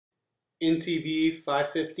NTB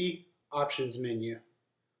 550 Options menu.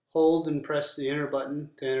 Hold and press the enter button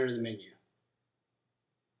to enter the menu.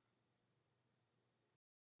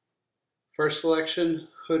 First selection,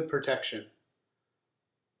 hood protection.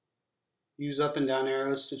 Use up and down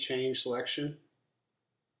arrows to change selection.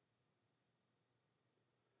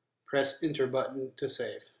 Press enter button to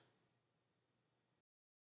save.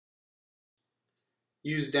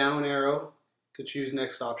 Use down arrow to choose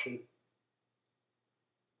next option.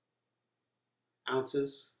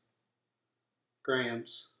 Ounces,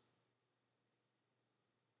 grams.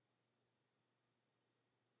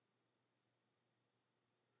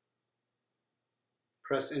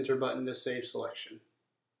 Press enter button to save selection.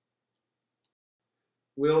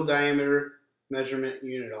 Wheel diameter measurement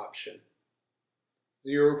unit option.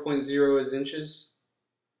 0.0 is inches,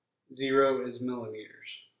 0 is millimeters.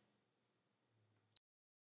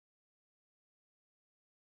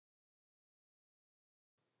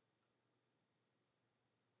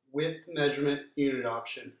 Width measurement unit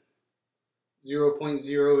option.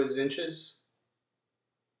 0.0 is inches,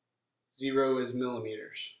 0 is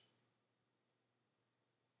millimeters.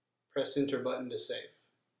 Press enter button to save.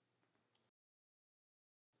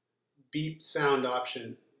 Beep sound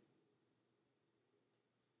option.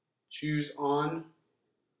 Choose on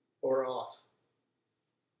or off.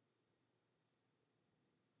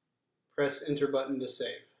 Press enter button to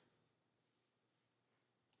save.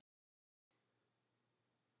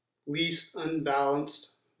 Least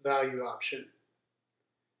unbalanced value option.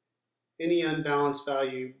 Any unbalanced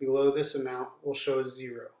value below this amount will show as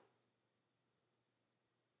 0.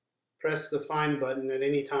 Press the find button at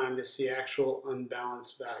any time to see actual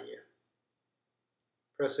unbalanced value.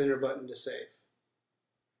 Press enter button to save.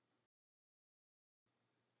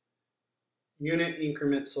 Unit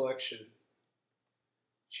increment selection.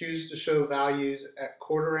 Choose to show values at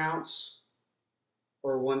 1/4 ounce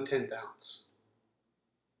or 1/10 ounce.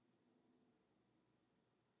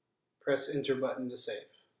 Press enter button to save.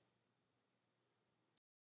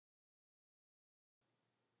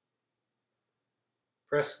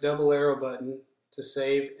 Press double arrow button to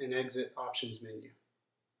save and exit options menu.